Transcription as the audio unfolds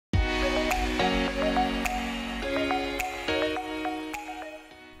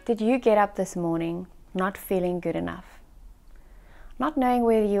Did you get up this morning not feeling good enough? Not knowing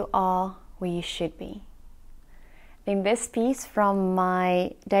whether you are where you should be? Then this piece from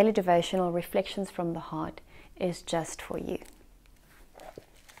my daily devotional, Reflections from the Heart, is just for you.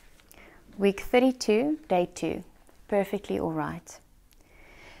 Week 32, Day 2, Perfectly Alright.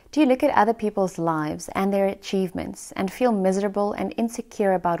 Do you look at other people's lives and their achievements and feel miserable and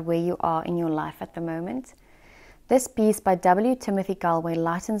insecure about where you are in your life at the moment? This piece by W. Timothy Galway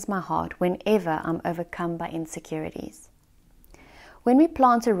lightens my heart whenever I'm overcome by insecurities. When we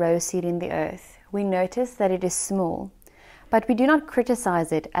plant a rose seed in the earth, we notice that it is small, but we do not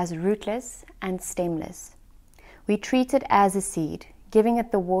criticize it as rootless and stemless. We treat it as a seed, giving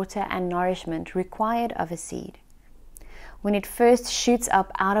it the water and nourishment required of a seed. When it first shoots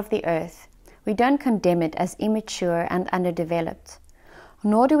up out of the earth, we don't condemn it as immature and underdeveloped,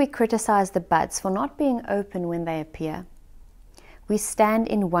 nor do we criticize the buds for not being open when they appear. We stand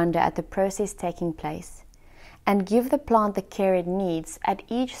in wonder at the process taking place and give the plant the care it needs at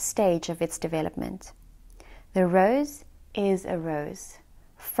each stage of its development. The rose is a rose,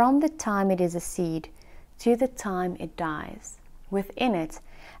 from the time it is a seed to the time it dies. Within it,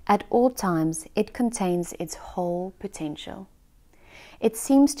 at all times, it contains its whole potential. It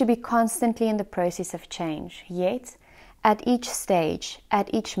seems to be constantly in the process of change, yet at each stage,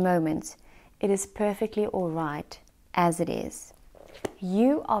 at each moment, it is perfectly all right as it is.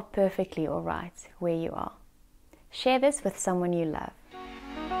 You are perfectly all right where you are. Share this with someone you love.